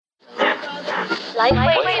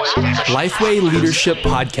LifeWay Leadership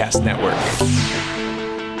Podcast Network.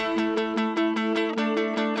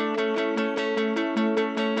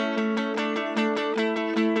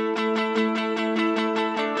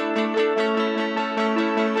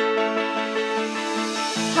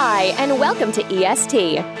 Hi, and welcome to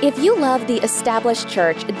EST. If you love the established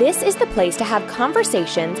church, this is the place to have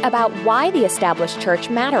conversations about why the established church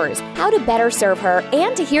matters, how to better serve her,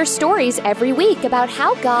 and to hear stories every week about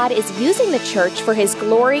how God is using the church for His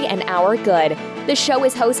glory and our good. The show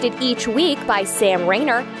is hosted each week by Sam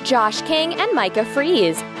Rayner, Josh King, and Micah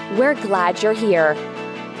Fries. We're glad you're here.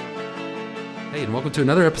 Hey, and welcome to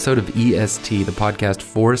another episode of EST, the podcast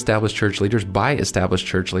for established church leaders by established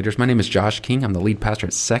church leaders. My name is Josh King. I'm the lead pastor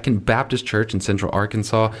at Second Baptist Church in Central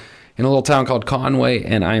Arkansas in a little town called Conway,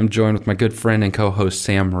 and I am joined with my good friend and co-host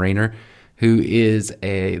Sam Rayner, who is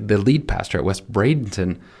the lead pastor at West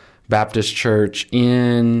Bradenton Baptist Church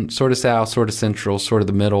in sort of south, sort of central, sort of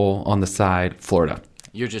the middle, on the side, Florida.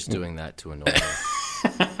 You're just doing that to annoy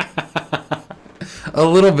me. A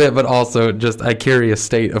little bit, but also just I carry a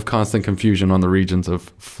state of constant confusion on the regions of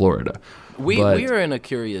Florida. We are in a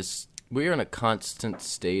constant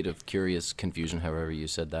state of curious confusion, however you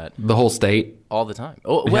said that. The whole state? All the time.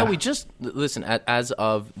 Oh, well, Yeah. we just, listen, as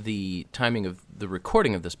of the timing of the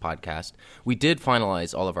recording of this podcast, we did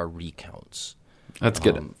finalize all of our recounts. That's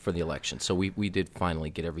good. For the election. So we did finally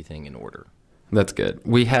get everything in order. That's good.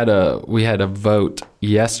 We had a vote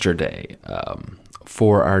yesterday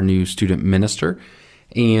for our new student minister,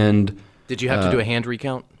 and Did you have to do a hand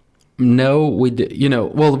recount? no, we did.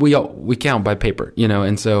 We count by paper,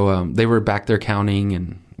 and so they were back there counting,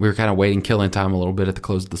 and we were kind of waiting, killing time a little bit at the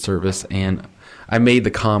close of the service, and I made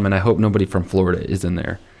the comment, I hope nobody from Florida is in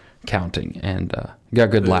there counting, and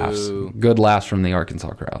got good laughs from the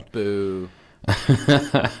Arkansas crowd. Boo.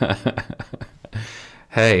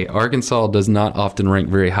 Hey, Arkansas does not often rank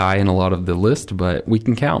very high in a lot of the list, but we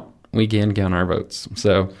can count. We can count our votes.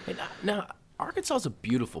 So, Hey, now, Arkansas is a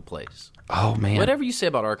beautiful place. oh man, Whatever you say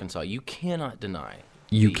about Arkansas, you cannot deny.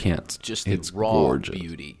 can't. Just the It's raw gorgeous.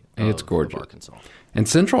 beauty It's of gorgeous. Arkansas. And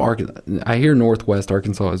Central Arkansas, I hear Northwest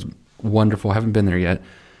Arkansas is wonderful. I haven't been there yet.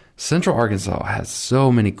 Central Arkansas has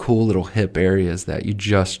so many cool little hip areas that you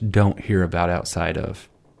just don't hear about outside of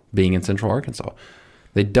being in Central Arkansas.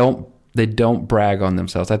 They don't brag on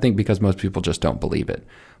themselves. I think because most people just don't believe it.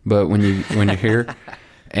 But when you're here,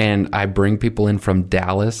 and I bring people in from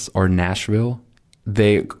Dallas or Nashville,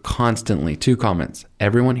 they constantly, 2 comments,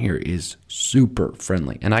 everyone here is super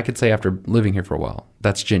friendly. And I could say after living here for a while,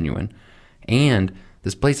 that's genuine. And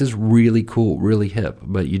this place is really cool, really hip,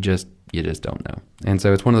 but you just don't know. And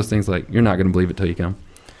so it's one of those things like, you're not going to believe it till you come.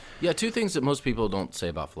 Yeah, 2 things that most people don't say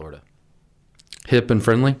about Florida. Hip and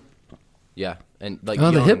friendly? Yeah, and like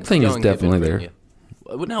The hip thing is definitely there.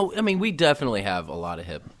 Well, no, I mean we definitely have a lot of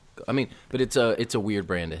hip. I mean, but it's a weird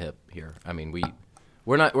brand of hip here. I mean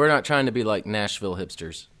we're not trying to be like Nashville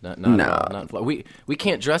hipsters. Not we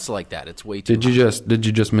can't dress like that. It's way too. Did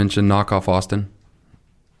you just mention knock off Austin?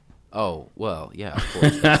 Oh well, yeah, of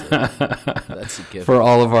course. That's a gift. For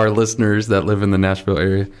all of our listeners that live in the Nashville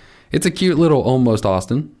area, it's a cute little almost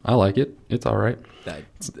Austin. I like it. It's all right.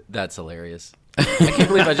 That's hilarious. I can't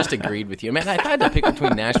believe I just agreed with you. Man, if I had to pick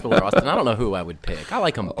between Nashville or Austin, I don't know who I would pick. I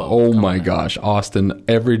like them both. Oh my gosh, Austin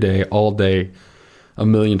every day, all day, a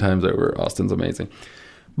million times over. Austin's amazing.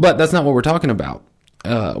 But that's not what we're talking about.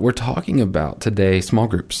 We're talking about today small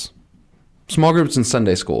groups. Small groups in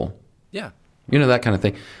Sunday school. Yeah. That kind of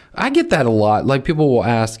thing. I get that a lot. Like people will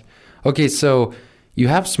ask, okay, so you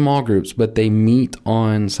have small groups, but they meet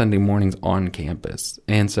on Sunday mornings on campus.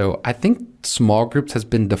 And so I think small groups has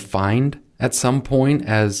been defined at some point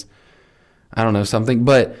as, I don't know, something.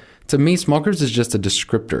 But to me, small groups is just a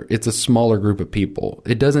descriptor. It's a smaller group of people.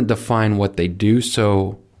 It doesn't define what they do.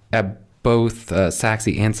 So at both Saxe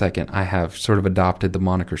and Second, I have sort of adopted the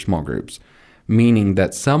moniker small groups, meaning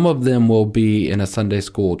that some of them will be in a Sunday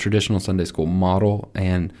school, traditional Sunday school model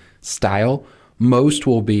and style. Most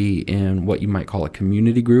will be in what you might call a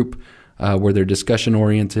community group, where they're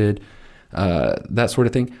discussion-oriented, that sort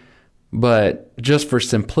of thing. But just for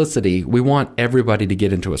simplicity, we want everybody to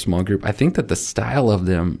get into a small group. I think that the style of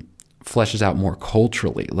them fleshes out more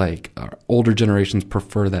culturally. Like older generations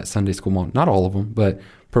prefer that Sunday school model. Not all of them, but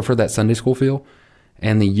prefer that Sunday school feel.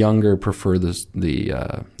 And the younger prefer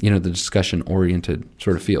the discussion oriented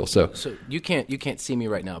sort of feel. So you can't see me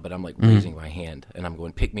right now, but I'm like raising my hand and I'm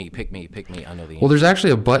going pick me. I know the answer. Well, there's actually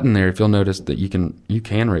a button there if you'll notice that you can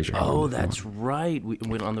raise your hand. Oh, that's right. We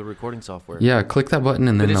went on the recording software. Yeah, click that button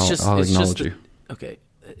and then I'll acknowledge you. Okay,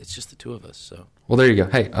 it's just the 2 of us. So well, there you go.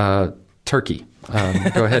 Hey, Turkey,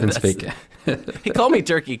 go ahead and speak. He called me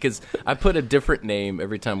Turkey because I put a different name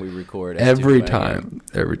every time we record. Every time.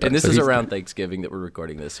 And this is around Thanksgiving that we're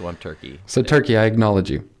recording this, so I'm Turkey. So Turkey, I acknowledge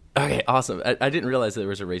you. Okay, awesome. I didn't realize there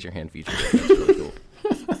was a raise your hand feature. That's really cool.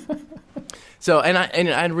 So, and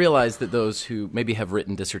I realize that those who maybe have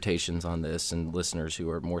written dissertations on this and listeners who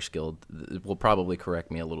are more skilled will probably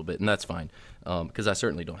correct me a little bit, and that's fine, because I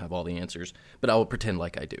certainly don't have all the answers, but I will pretend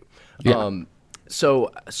like I do. Yeah.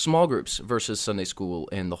 So small groups versus Sunday school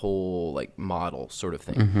and the whole like model sort of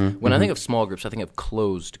thing. When I think of small groups, I think of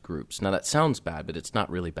closed groups. Now that sounds bad, but it's not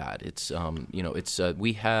really bad. It's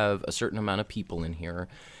we have a certain amount of people in here,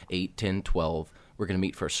 8, 10, 12. We're going to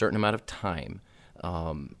meet for a certain amount of time,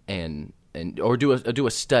 or do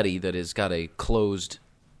a study that has got a closed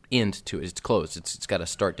end to it. It's closed. It's got a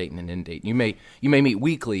start date and an end date. You may meet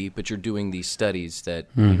weekly, but you're doing these studies that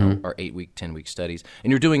are 8-week, 10-week studies,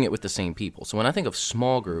 and you're doing it with the same people. So when I think of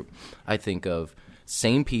small group, I think of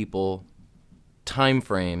same people, time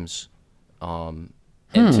frames, and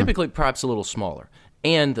typically perhaps a little smaller.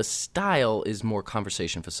 And the style is more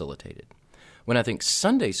conversation facilitated. When I think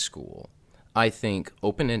Sunday school, I think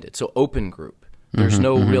open-ended, so open group. There's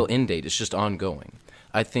no real end date. It's just ongoing.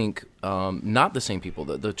 I think not the same people.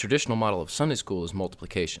 The traditional model of Sunday school is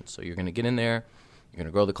multiplication. So you're going to get in there, you're going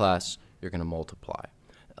to grow the class, you're going to multiply.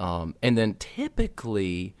 And then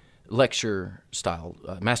typically lecture style,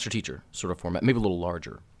 master teacher sort of format, maybe a little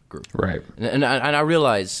larger group. Right. And I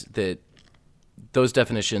realize that those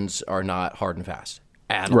definitions are not hard and fast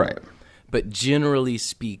at all. Right. But generally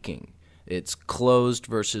speaking, it's closed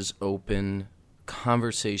versus open,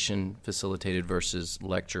 conversation facilitated versus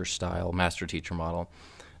lecture style, master teacher model,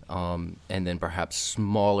 and then perhaps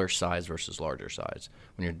smaller size versus larger size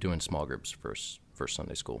when you're doing small groups versus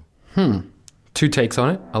Sunday school. 2 takes on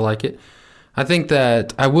it. I like it. I think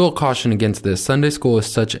that I will caution against this. Sunday school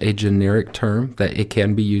is such a generic term that it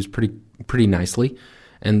can be used pretty nicely.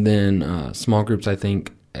 And then small groups, I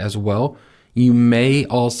think, as well. You may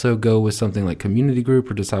also go with something like community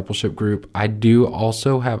group or discipleship group. I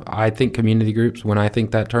think community groups, when I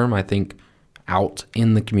think that term, I think out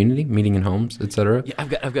in the community, meeting in homes, etc. Yeah,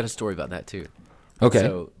 I've got a story about that too.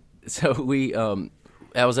 Okay. So we,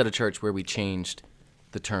 I was at a church where we changed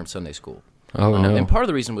the term Sunday school. Oh, no. And part of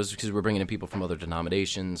the reason was because we're bringing in people from other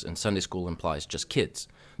denominations, and Sunday school implies just kids.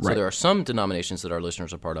 So Right. there are some denominations that our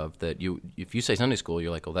listeners are part of that if you say Sunday school,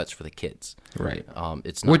 you're like, oh, that's for the kids. Right.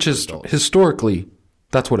 It's not Which for is adults. historically,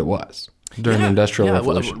 that's what it was during the Industrial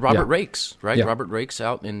Revolution. Robert Rakes, right? Yeah. Robert Rakes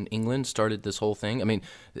out in England started this whole thing. I mean,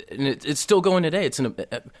 and it's still going today.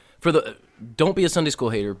 Don't be a Sunday school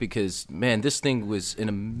hater, because man, this thing was an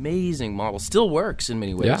amazing model. Still works in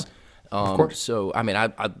many ways. Yeah. Of course. So, I mean,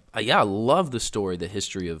 I love the story, the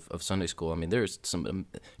history of Sunday school. I mean, there's some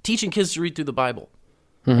teaching kids to read through the Bible.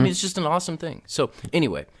 I mean, it's just an awesome thing. So,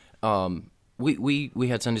 anyway, we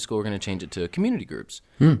had Sunday school. We're going to change it to community groups,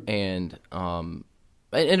 and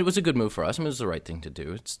it was a good move for us. I mean, it was the right thing to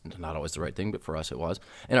do. It's not always the right thing, but for us, it was.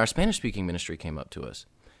 And our Spanish-speaking ministry came up to us,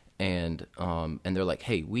 and they're like,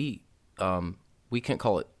 "Hey, we can't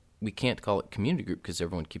call it community group because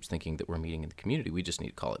everyone keeps thinking that we're meeting in the community. We just need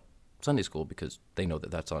to call it Sunday school because they know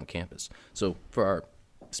that that's on campus." So for our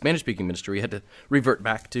Spanish-speaking ministry, we had to revert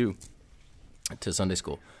back to Sunday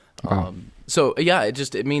school. Wow. So yeah,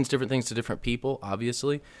 it means different things to different people,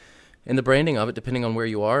 obviously, and the branding of it, depending on where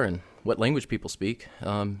you are and what language people speak,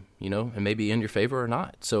 and maybe in your favor or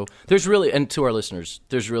not. So and to our listeners,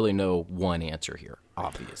 there's really no one answer here,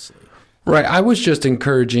 obviously. Right. I was just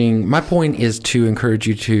my point is to encourage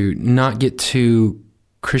you to not get too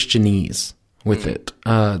Christianese with it.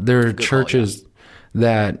 There are churches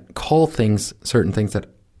that call certain things that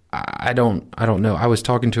I don't know. I was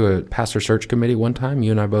talking to a pastor search committee one time.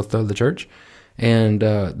 You and I both know the church, and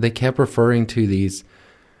they kept referring to this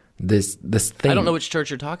thing. I don't know which church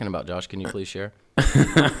you're talking about, Josh. Can you please share?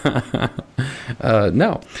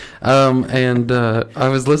 No. And I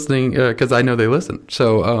was listening because I know they listen.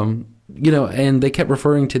 So and they kept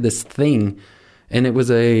referring to this thing, and it was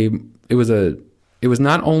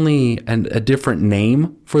not only a different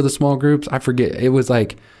name for the small groups. I forget. It was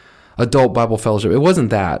like Adult Bible Fellowship. It wasn't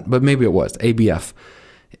that, but maybe it was ABF.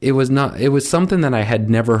 It was not. It was something that I had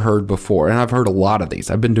never heard before, and I've heard a lot of these.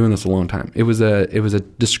 I've been doing this a long time. It was a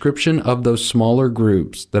description of those smaller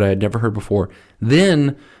groups that I had never heard before.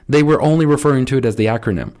 Then they were only referring to it as the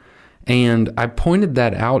acronym, and I pointed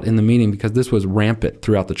that out in the meeting because this was rampant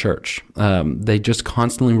throughout the church. They just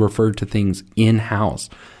constantly referred to things in-house.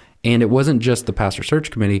 And it wasn't just the pastor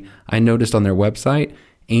search committee. I noticed on their website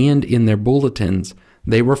and in their bulletins,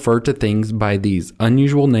 they referred to things by these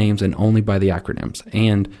unusual names and only by the acronyms.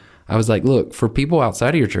 And I was like, look, for people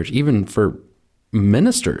outside of your church, even for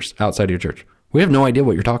ministers outside of your church. We have no idea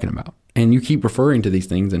what you're talking about. And you keep referring to these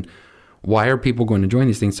things, and why are people going to join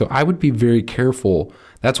these things? So I would be very careful.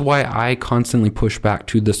 That's why I constantly push back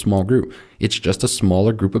to the small group. It's just a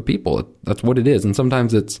smaller group of people. That's what it is. And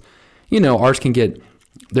sometimes it's, ours can get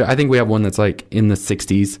there. I think we have one that's like in the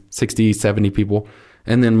 60s, 60, 70 people.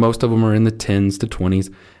 And then most of them are in the 10s to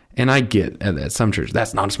 20s. And I get at some churches,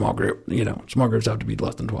 that's not a small group. Small groups have to be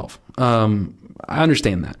less than 12. I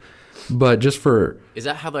understand that. But just for... Is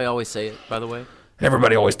that how they always say it, by the way?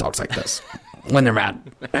 Everybody always talks like this when they're mad.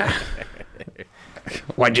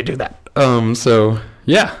 Why'd you do that? So,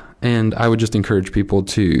 yeah. And I would just encourage people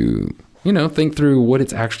to, think through what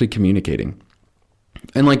it's actually communicating.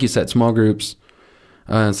 And like you said, small groups,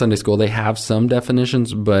 Sunday school, they have some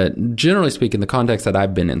definitions, but generally speaking, the context that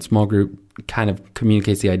I've been in, small group kind of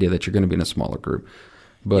communicates the idea that you're going to be in a smaller group.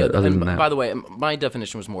 But other than that, by the way, my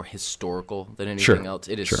definition was more historical than anything else.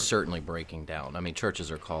 It is certainly breaking down. I mean,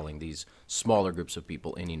 churches are calling these smaller groups of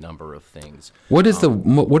people any number of things. What is the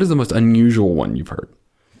most unusual one you've heard?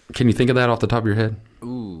 Can you think of that off the top of your head?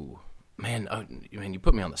 Ooh, man, you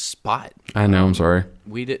put me on the spot. I know. I'm sorry.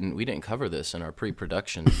 We didn't cover this in our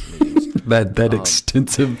pre-production meetings. that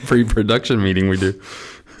extensive pre-production meeting we do.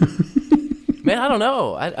 Man, I don't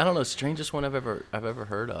know. I don't know. Strangest one I've ever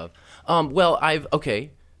heard of.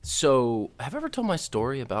 So have I ever told my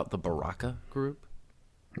story about the Baraka group?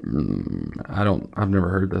 I've never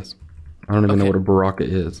heard this. I don't even know what a Baraka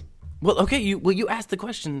is. Well, okay. You asked the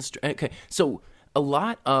question. Okay, so a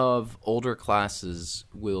lot of older classes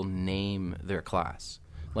will name their class.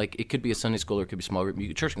 Like it could be a Sunday school or it could be a small group.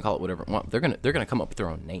 Church can call it whatever it wants. They're gonna come up with their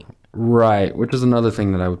own name. Right, which is another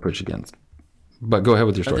thing that I would push against. But go ahead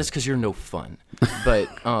with your story. That's because you're no fun. But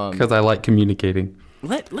because I like communicating.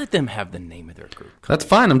 Let them have the name of their group. That's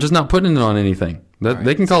fine. I'm just not putting it on anything. Right.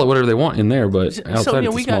 They can call it whatever they want in there, but outside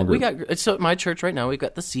it's a small group. So at my church right now, we've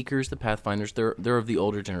got the Seekers, the Pathfinders. They're of the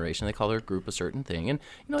older generation. They call their group a certain thing, and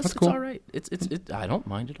it's cool. all right. I don't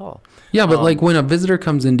mind at all. Yeah, but like when a visitor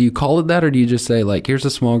comes in, do you call it that, or do you just say like, here's a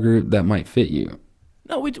small group that might fit you?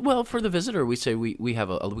 No, for the visitor, we say we have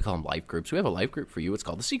we call them life groups. We have a life group for you. It's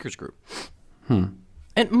called the Seekers group.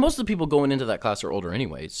 And most of the people going into that class are older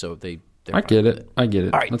anyway, so I get it. I get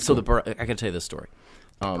it. All right, so I got to tell you this story.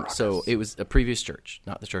 So it was a previous church,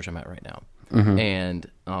 not the church I'm at right now. Mm-hmm. And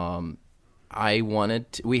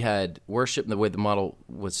we had worship, the way the model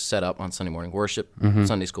was set up on Sunday morning, worship,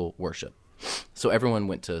 Sunday school, worship. So everyone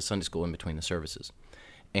went to Sunday school in between the services.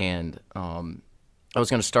 And I was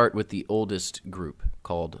going to start with the oldest group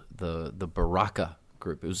called the Baraka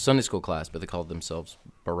group. It was a Sunday school class, but they called themselves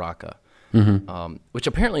Baraka, which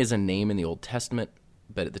apparently is a name in the Old Testament.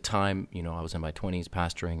 But at the time, I was in my 20s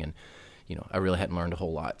pastoring, and I really hadn't learned a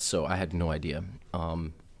whole lot, so I had no idea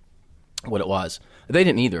what it was. They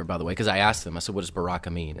didn't either, by the way, because I asked them. I said, "What does Baraka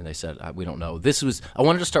mean?" And they said, "We don't know." I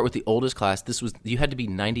wanted to start with the oldest class. You had to be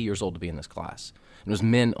 90 years old to be in this class. It was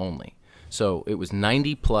men only, so it was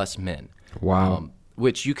 90 plus men. Wow.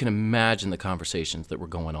 Which you can imagine the conversations that were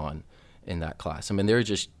going on in that class. I mean, they're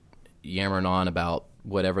just yammering on about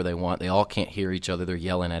whatever they want. They all can't hear each other. They're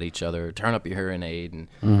yelling at each other. Turn up your hearing aid. And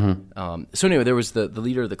so anyway, there was the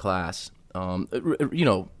leader of the class,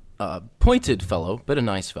 pointed fellow, but a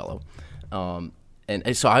nice fellow.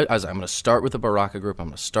 And so I was, I'm going to start with the Baraka group. I'm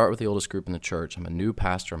going to start with the oldest group in the church. I'm a new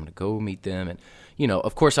pastor. I'm going to go meet them. And,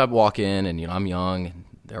 of course I'd walk in and, I'm young and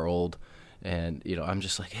they're old. And, I'm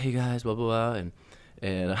just like, hey guys, blah, blah, blah.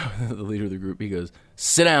 And the leader of the group, he goes,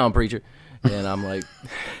 "Sit down, preacher." And I'm like,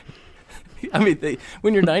 I mean,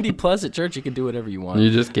 when you're 90 plus at church, you can do whatever you want. You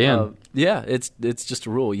just can. Yeah, it's just a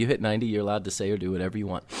rule. You hit 90, you're allowed to say or do whatever you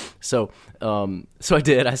want. So I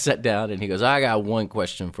did. I sat down, and he goes, "I got one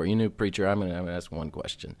question for you, new preacher. I'm gonna ask one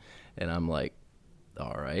question." And I'm like,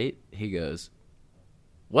 "All right." He goes,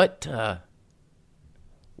 "What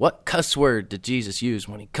cuss word did Jesus use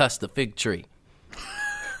when he cussed the fig tree?"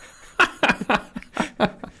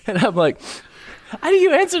 And I'm like, "How do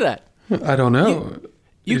you answer that?" I don't know.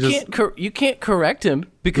 You can't correct him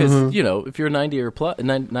because if you're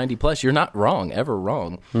 90 plus, you're not ever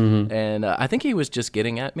wrong. And I think he was just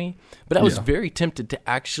getting at me, but I was very tempted to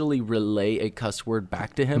actually relay a cuss word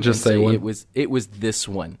back to him. Just say one. It was this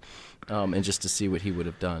one, and just to see what he would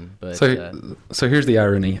have done. But so here's the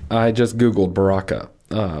irony. I just Googled Baraka.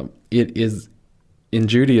 It is in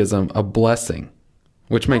Judaism a blessing.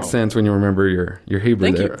 Which makes sense when you remember your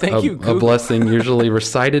Hebrew there. Thank you, a blessing usually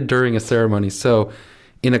recited during a ceremony. So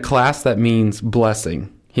in a class that means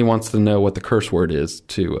blessing, he wants to know what the curse word is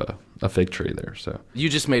to a fig tree there. So you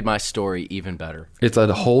just made my story even better. It's at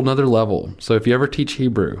a whole nother level. So if you ever teach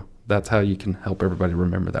Hebrew, That's how you can help everybody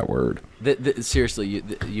remember that word. Seriously,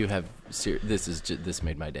 this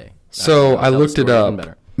made my day. So I looked it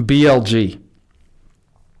up. BLG.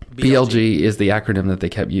 BLG is the acronym that they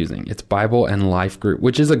kept using. It's Bible and Life Group,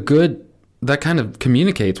 which is that kind of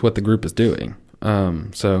communicates what the group is doing.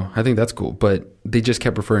 So I think that's cool, but they just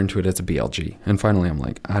kept referring to it as a BLG. And finally I'm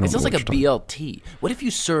like, I don't know. It sounds like a BLT. What if you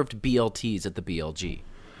served BLTs at the BLG?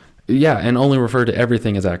 Yeah, and only refer to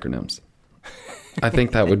everything as acronyms. I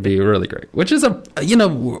think that would be really great. Which is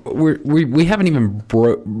we haven't even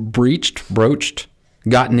broached,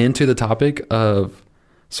 gotten into the topic of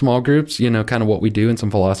small groups, kind of what we do and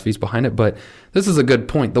some philosophies behind it. But this is a good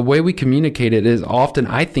point. The way we communicate it is often,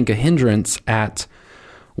 I think, a hindrance at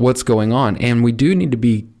what's going on. And we do need to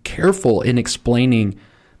be careful in explaining,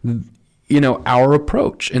 our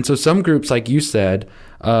approach. And so some groups, like you said,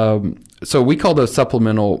 so we call those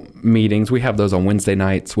supplemental meetings. We have those on Wednesday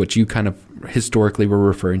nights, which you kind of historically were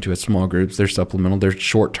referring to as small groups. They're supplemental. They're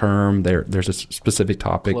short term. There's a specific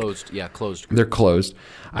topic. Closed. Yeah, closed. They're closed.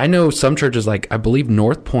 I know some churches, like I believe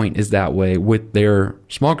North Point is that way with their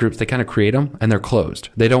small groups. They kind of create them and they're closed.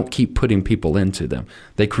 They don't keep putting people into them.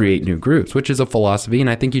 They create new groups, which is a philosophy.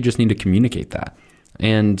 And I think you just need to communicate that.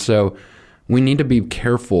 And so we need to be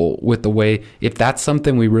careful with the way, if that's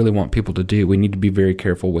something we really want people to do, we need to be very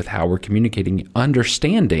careful with how we're communicating,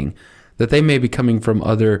 understanding that they may be coming from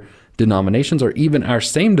other denominations or even our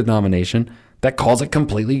same denomination that calls it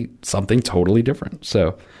completely something totally different.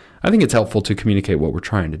 So I think it's helpful to communicate what we're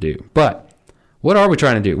trying to do. But what are we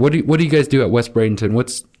trying to do? What do you guys do at West Bradenton?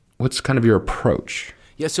 What's kind of your approach?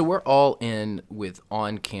 Yeah, so we're all in with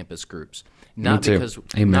on-campus groups. Not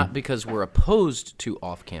because we're opposed to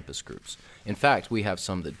off-campus groups. In fact, we have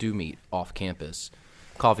some that do meet off-campus,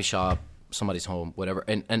 coffee shop, somebody's home, whatever,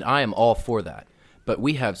 and I am all for that. But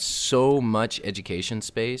we have so much education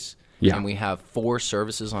space, and we have 4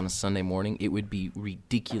 services on a Sunday morning. It would be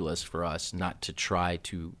ridiculous for us not to try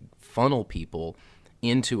to funnel people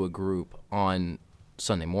into a group on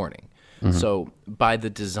Sunday morning. Mm-hmm. So by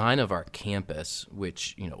the design of our campus,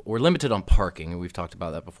 which, we're limited on parking, and we've talked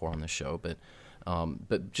about that before on the show, but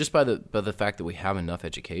just by the fact that we have enough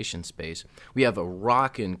education space, we have a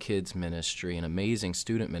rockin' kids ministry, an amazing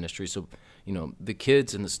student ministry. So, the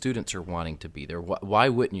kids and the students are wanting to be there. Why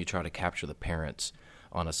wouldn't you try to capture the parents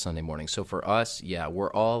on a Sunday morning? So for us,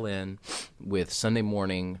 we're all in with Sunday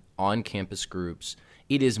morning on-campus groups.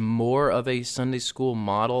 It is more of a Sunday school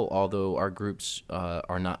model, although our groups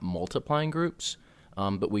are not multiplying groups,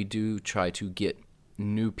 but we do try to get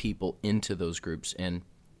new people into those groups. And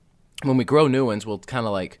when we grow new ones, we'll kind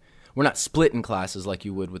of we're not splitting classes like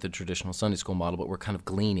you would with a traditional Sunday school model, but we're kind of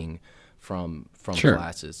gleaning from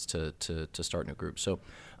classes to start new groups. So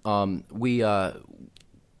we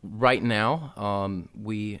right now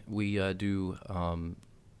we do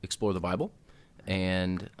Explore the Bible,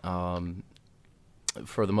 and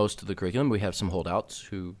for the most of the curriculum, we have some holdouts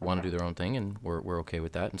who want to do their own thing, and we're okay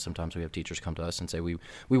with that. And sometimes we have teachers come to us and say, we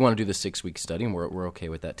want to do the 6-week study, and we're okay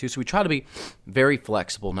with that too. So we try to be very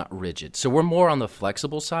flexible, not rigid. So we're more on the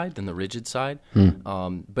flexible side than the rigid side.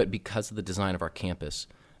 But because of the design of our campus,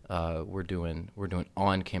 we're doing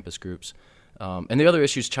on-campus groups. And the other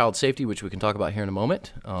issue is child safety, which we can talk about here in a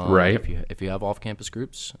moment. Right. If you have off-campus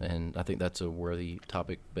groups, and I think that's a worthy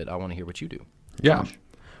topic, but I want to hear what you do. Yeah. Josh.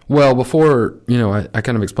 Well, before, I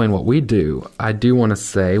kind of explain what we do, I do want to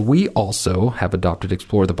say we also have adopted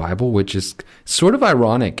Explore the Bible, which is sort of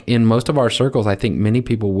ironic. In most of our circles, I think many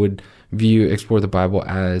people would view Explore the Bible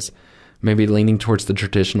as maybe leaning towards the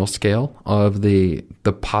traditional scale of the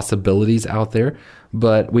possibilities out there.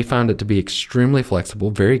 But we found it to be extremely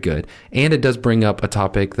flexible, very good. And it does bring up a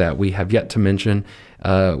topic that we have yet to mention,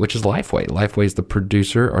 which is LifeWay. LifeWay is the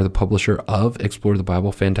producer or the publisher of Explore the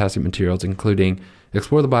Bible, fantastic materials, including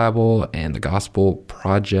Explore the Bible and the Gospel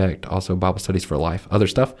Project, also Bible Studies for Life, other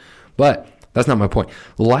stuff. But that's not my point.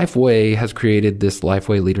 LifeWay has created this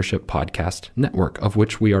LifeWay Leadership Podcast Network, of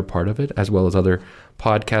which we are part of it, as well as other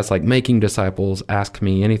podcasts like Making Disciples, Ask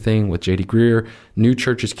Me Anything with J.D. Greer, New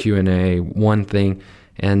Churches Q&A, One Thing.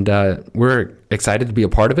 And we're excited to be a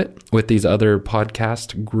part of it with these other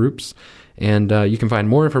podcast groups. And you can find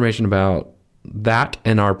more information about that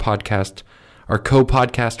and our podcast, our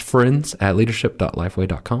co-podcast friends at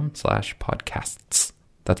leadership.lifeway.com/podcasts.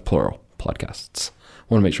 That's plural, podcasts. I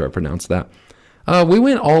want to make sure I pronounce that. We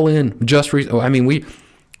went all in just recently. I mean, we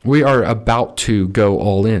are about to go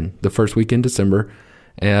all in the first week in December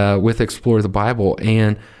with Explore the Bible.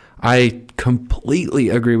 And I completely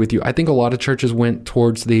agree with you. I think a lot of churches went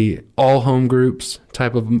towards the all home groups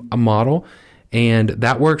type of a model. And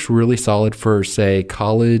that works really solid for, say,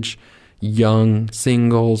 college, young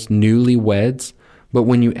singles, newlyweds. But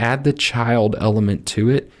when you add the child element to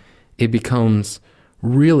it, it becomes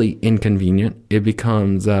really inconvenient. It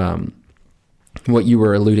becomes what you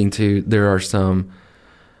were alluding to. There are some,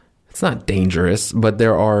 it's not dangerous, but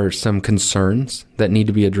there are some concerns that need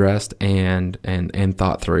to be addressed and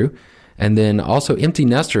thought through. And then also empty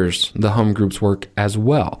nesters, the home groups work as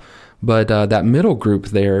well. But that middle group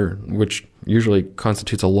there, which usually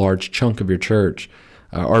constitutes a large chunk of your church,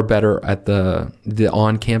 are better at the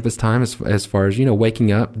on-campus time as far as,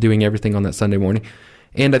 waking up, doing everything on that Sunday morning.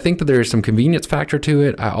 And I think that there is some convenience factor to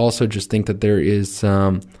it. I also just think that there is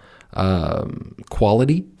some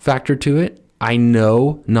quality factor to it. I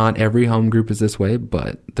know not every home group is this way,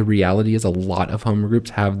 but the reality is a lot of home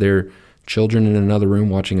groups have their children in another room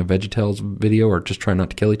watching a VeggieTales video or just trying not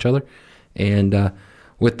to kill each other. And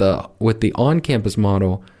with the on-campus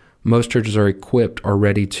model, most churches are equipped or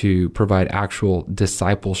ready to provide actual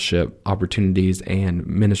discipleship opportunities and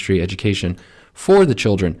ministry education for the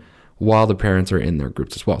children while the parents are in their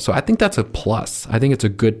groups as well. So I think that's a plus. I think it's a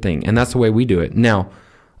good thing, and that's the way we do it. Now,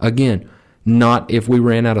 again, not if we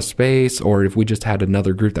ran out of space or if we just had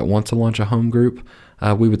another group that wants to launch a home group,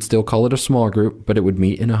 we would still call it a small group, but it would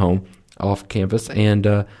meet in a home off campus, and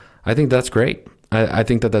I think that's great. I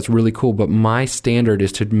think that that's really cool, but my standard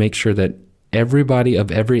is to make sure that everybody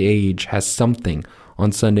of every age has something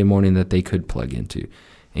on Sunday morning that they could plug into.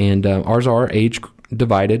 And ours are age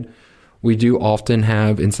divided. We do often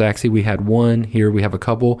have, in Saxe, we had one. Here we have a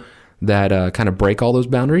couple that kind of break all those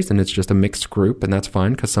boundaries, and it's just a mixed group, and that's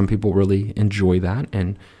fine because some people really enjoy that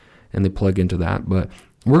and they plug into that. But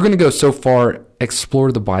we're going to go so far,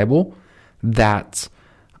 explore the Bible, that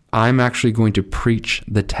I'm actually going to preach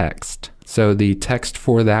the text. So the text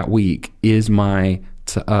for that week is my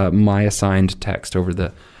assigned text over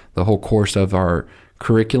the whole course of our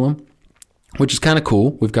curriculum, which is kind of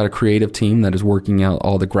cool. We've got a creative team that is working out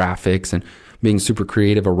all the graphics and being super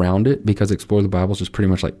creative around it, because Explore the Bible is just pretty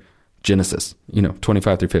much like Genesis,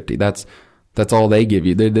 25 through 50. That's all they give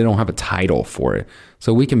you. They don't have a title for it.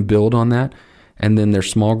 So we can build on that. And then their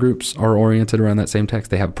small groups are oriented around that same text.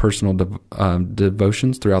 They have personal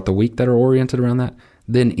devotions throughout the week that are oriented around that.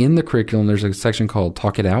 Then in the curriculum, there's a section called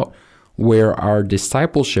Talk It Out, where our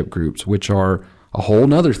discipleship groups, which are a whole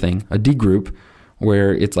nother thing, a D group,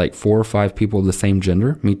 where it's like 4 or 5 people of the same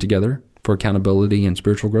gender meet together for accountability and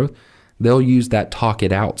spiritual growth, they'll use that Talk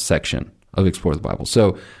It Out section of Explore the Bible.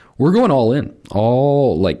 So we're going all in,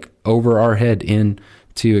 all like over our head in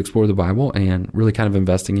to Explore the Bible and really kind of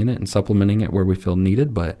investing in it and supplementing it where we feel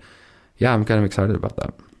needed. But yeah, I'm kind of excited about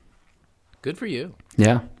that. Good for you.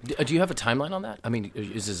 Yeah. Do you have a timeline on that? I mean,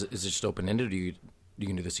 is it just open-ended? You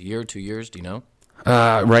can do this a year, 2 years? Do you know?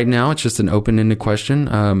 Right now, it's just an open-ended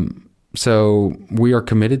question. So we are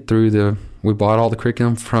committed we bought all the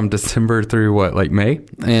curriculum from December through May,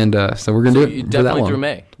 and so we're going to do it for that long. Through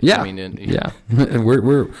May. Yeah, I mean, yeah.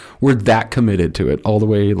 we're that committed to it all the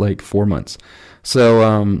way 4 months.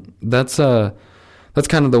 So that's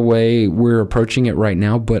kind of the way we're approaching it right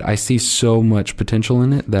now. But I see so much potential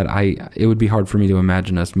in it that it would be hard for me to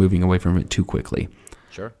imagine us moving away from it too quickly.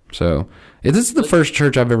 Sure. So this is the first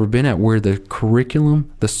church I've ever been at where the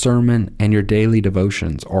curriculum, the sermon, and your daily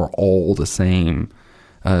devotions are all the same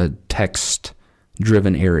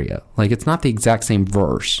text-driven area. Like, it's not the exact same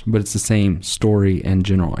verse, but it's the same story and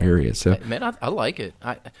general area. So, man, I like it.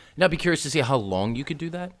 I'd be curious to see how long you could do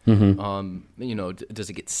that. Mm-hmm. Does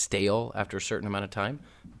it get stale after a certain amount of time?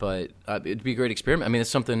 But it'd be a great experiment. I mean, it's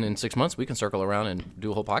something in 6 months we can circle around and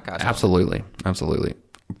do a whole podcast. Absolutely.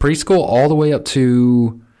 Preschool all the way up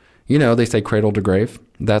to, they say cradle to grave.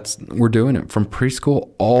 We're doing it from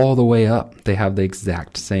preschool all the way up. They have the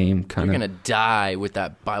exact same kind of. You're going to die with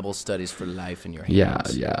that Bible Studies for Life in your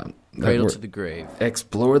hands. Yeah. Cradle to the grave.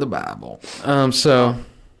 Explore the Bible. So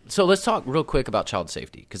let's talk real quick about child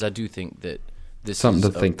safety, because I do think that this something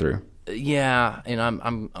is to think through. Yeah, and I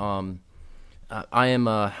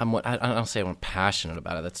don't say I'm passionate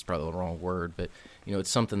about it. That's probably the wrong word, but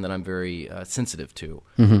it's something that I'm very sensitive to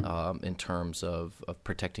in terms of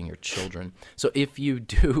protecting your children. So if you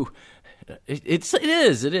do, it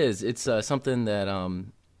is. It's something that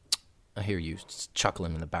I hear you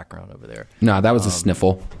chuckling in the background over there. No, that was a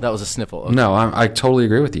sniffle. That was a sniffle. Okay. No, I totally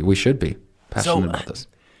agree with you. We should be passionate about this.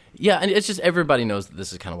 Yeah, and it's just everybody knows that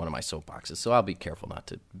this is kind of one of my soapboxes, so I'll be careful not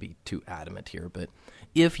to be too adamant here. But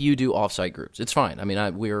if you do offsite groups, it's fine. I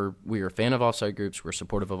mean, we're a fan of offsite groups. We're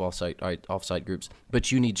supportive of offsite groups,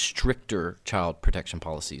 but you need stricter child protection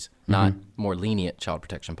policies, not more lenient child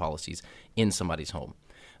protection policies in somebody's home.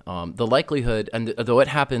 The likelihood, and though it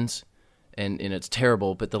happens, and it's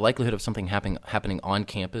terrible, but the likelihood of something happening on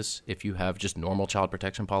campus, if you have just normal child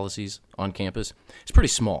protection policies on campus, is pretty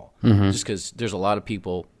small. Just because there's a lot of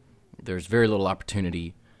people, there's very little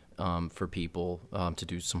opportunity for people to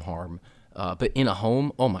do some harm. But in a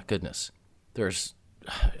home, oh my goodness, there's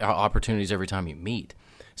opportunities every time you meet.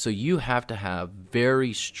 So you have to have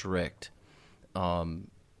very strict child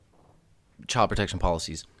protection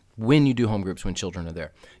policies when you do home groups, when children are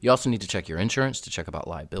there. You also need to check your insurance to check about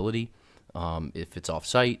liability. If it's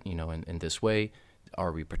off-site, in this way,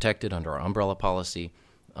 are we protected under our umbrella policy?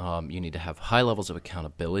 You need to have high levels of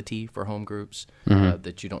accountability for home groups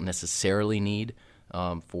that you don't necessarily need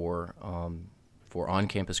for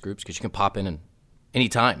on-campus groups, because you can pop in any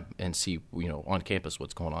time and see, on campus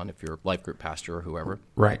what's going on if you're a life group pastor or whoever.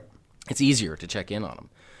 Right. It's easier to check in on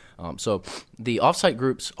them. So the off-site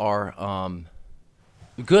groups are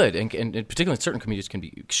good, and particularly in certain communities can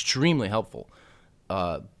be extremely helpful.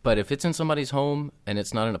 But if it's in somebody's home and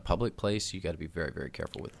it's not in a public place, you got to be very, very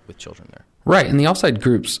careful with children there. Right. And the offsite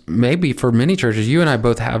groups, maybe for many churches, you and I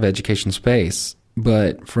both have education space,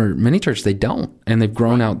 but for many churches, they don't. And they've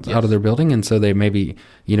grown out of their building. And so they maybe,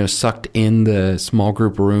 sucked in the small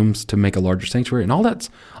group rooms to make a larger sanctuary. And all that's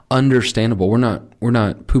understandable. We're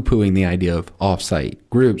not poo-pooing the idea of offsite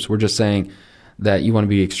groups. We're just saying that you want to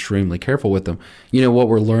be extremely careful with them. What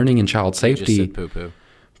we're learning in child safety. You just said poo-poo.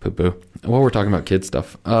 Poo-poo. Well, we're talking about kid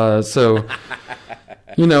stuff.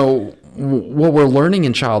 What we're learning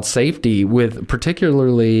in child safety with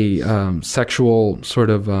particularly sexual sort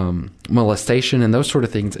of molestation and those sort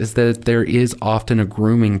of things is that there is often a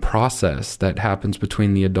grooming process that happens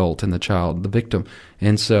between the adult and the child, the victim.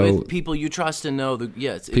 And so with people you trust and know,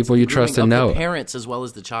 it's people you trust and know, the parents as well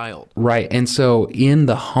as the child. Right. And so in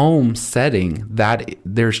the home setting, that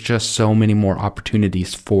there's just so many more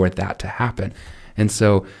opportunities for that to happen. And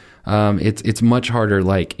so it's much harder.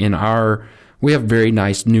 Like we have very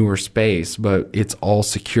nice newer space, but it's all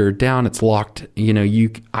secured down. It's locked.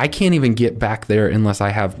 I can't even get back there unless I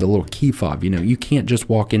have the little key fob. You can't just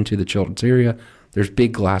walk into the children's area. There's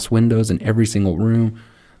big glass windows in every single room.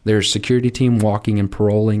 There's security team walking and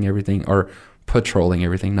patrolling everything, or patrolling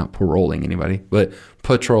everything, not paroling anybody, but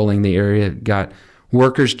patrolling the area. Got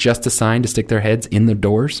workers just assigned to stick their heads in the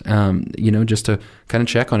doors, just to kind of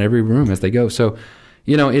check on every room as they go. So,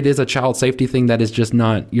 it is a child safety thing that is just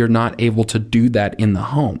you're not able to do that in the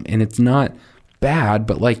home. And it's not bad,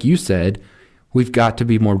 but like you said, we've got to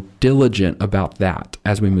be more diligent about that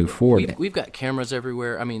as we move forward. We've got cameras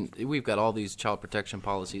everywhere. I mean, we've got all these child protection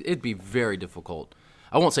policies. It'd be very difficult.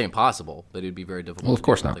 I won't say impossible, but it'd be very difficult of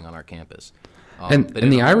course to do something not. On our campus. And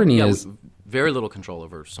the irony is very little control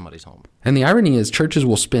over somebody's home. And the irony is churches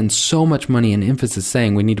will spend so much money and emphasis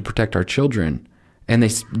saying we need to protect our children. And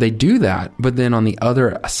they do that, but then on the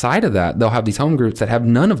other side of that, they'll have these home groups that have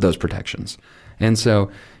none of those protections. And so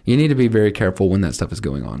you need to be very careful when that stuff is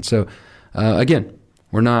going on. So again,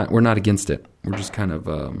 we're not against it. We're just kind of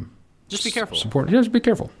just be careful. Just be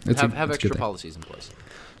careful. Have extra policies in place.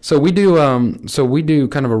 So we do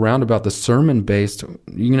kind of a roundabout the sermon based.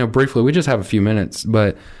 Briefly, we just have a few minutes,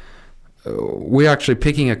 but we're actually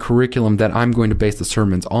picking a curriculum that I'm going to base the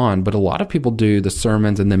sermons on, but a lot of people do the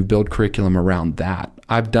sermons and then build curriculum around that.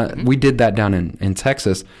 We did that down in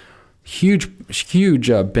Texas. Huge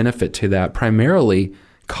benefit to that, primarily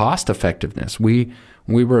cost effectiveness. We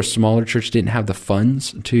were a smaller church, didn't have the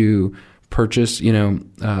funds to purchase,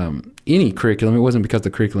 any curriculum. It wasn't because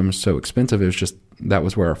the curriculum is so expensive. It was just that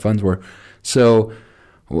was where our funds were. So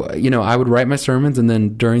I would write my sermons, and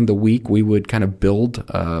then during the week, we would kind of build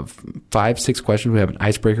 5-6 questions. We have an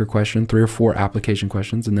icebreaker question, 3 or 4 application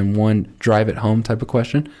questions, and then 1 drive it home type of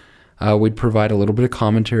question. We'd provide a little bit of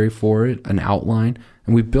commentary for it, an outline,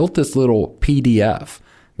 and we built this little PDF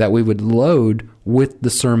that we would load with the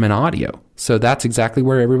sermon audio. So that's exactly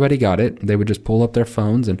where everybody got it. They would just pull up their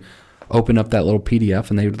phones and open up that little PDF,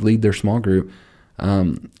 and they would lead their small group.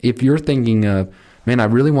 If you're thinking of, man, I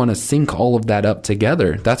really want to sync all of that up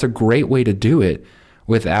together, that's a great way to do it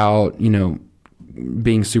without,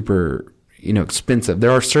 being super, expensive.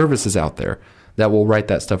 There are services out there that will write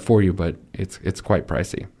that stuff for you, but it's quite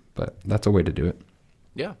pricey. But that's a way to do it.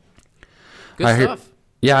 Yeah. Good stuff.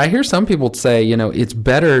 I hear some people say, it's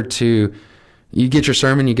better to, you get your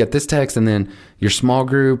sermon, you get this text, and then your small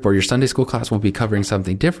group or your Sunday school class will be covering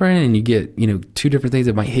something different, and you get, 2 different things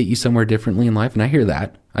that might hit you somewhere differently in life. And I hear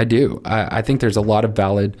that. I do. I think there's a lot of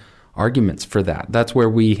valid arguments for that. That's where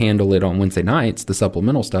we handle it on Wednesday nights, the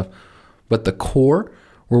supplemental stuff. But the core,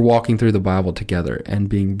 we're walking through the Bible together and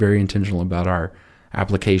being very intentional about our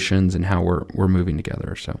applications and how we're moving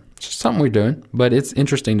together. So it's just something we're doing, but it's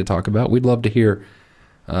interesting to talk about. We'd love to hear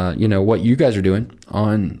what you guys are doing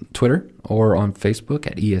on Twitter or on Facebook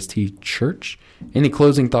at EST Church. Any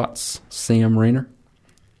closing thoughts, Sam Rayner?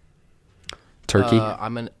 Turkey.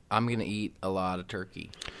 I'm gonna eat a lot of turkey,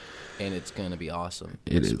 and it's gonna be awesome.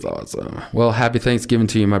 It is awesome. Well, happy Thanksgiving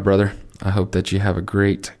to you, my brother. I hope that you have a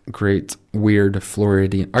great, weird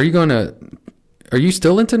Floridian. Are you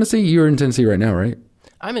still in Tennessee? You're in Tennessee right now, right?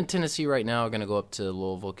 I'm in Tennessee right now. I'm going to go up to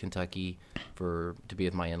Louisville, Kentucky to be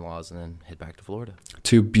with my in-laws and then head back to Florida.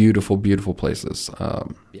 Two beautiful, beautiful places.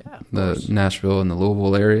 The Nashville and the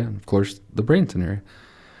Louisville area, and of course, the Bradenton area.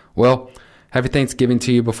 Well, happy Thanksgiving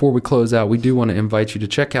to you. Before we close out, we do want to invite you to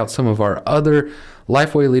check out some of our other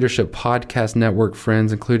LifeWay Leadership Podcast Network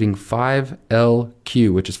friends, including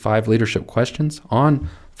 5LQ, which is 5 Leadership Questions. On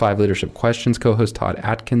 5 Leadership Questions, co-host Todd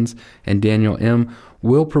Atkins and Daniel M.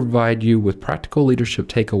 will provide you with practical leadership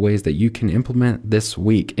takeaways that you can implement this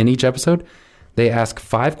week. In each episode, they ask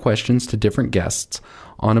 5 questions to different guests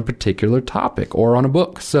on a particular topic or on a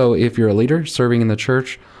book. So if you're a leader serving in the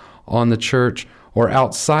church, on the church, or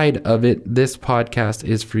outside of it, this podcast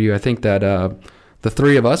is for you. I think that the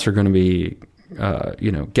 3 of us are going to be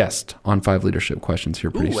guests on 5 Leadership Questions here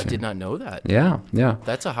pretty soon. I did not know that. Yeah.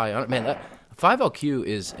 That's a high honor. Man, 5LQ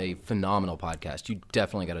is a phenomenal podcast. You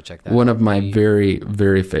definitely got to check that out. One of my very,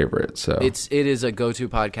 very favorites. So it is a go-to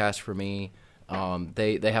podcast for me.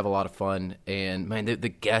 They have a lot of fun, and man, the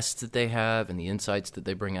guests that they have and the insights that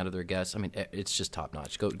they bring out of their guests. I mean, it's just top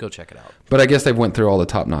notch. Go check it out. But I guess they've went through all the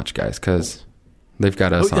top notch guys because they've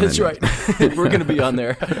got us on. That's right. We're going to be on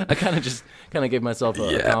there. I kind of gave myself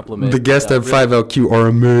a compliment. The guests at 5LQ are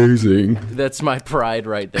amazing. That's my pride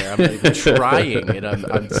right there. I'm not even trying, and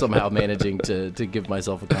I'm somehow managing to give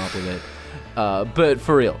myself a compliment. But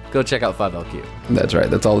for real, go check out 5LQ. That's right.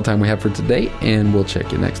 That's all the time we have for today, and we'll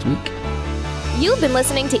check you next week. You've been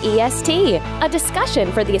listening to EST, a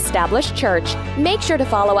discussion for the established church. Make sure to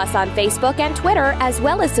follow us on Facebook and Twitter, as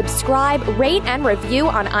well as subscribe, rate, and review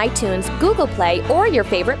on iTunes, Google Play, or your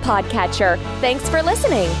favorite podcatcher. Thanks for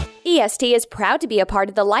listening. EST is proud to be a part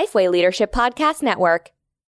of the LifeWay Leadership Podcast Network.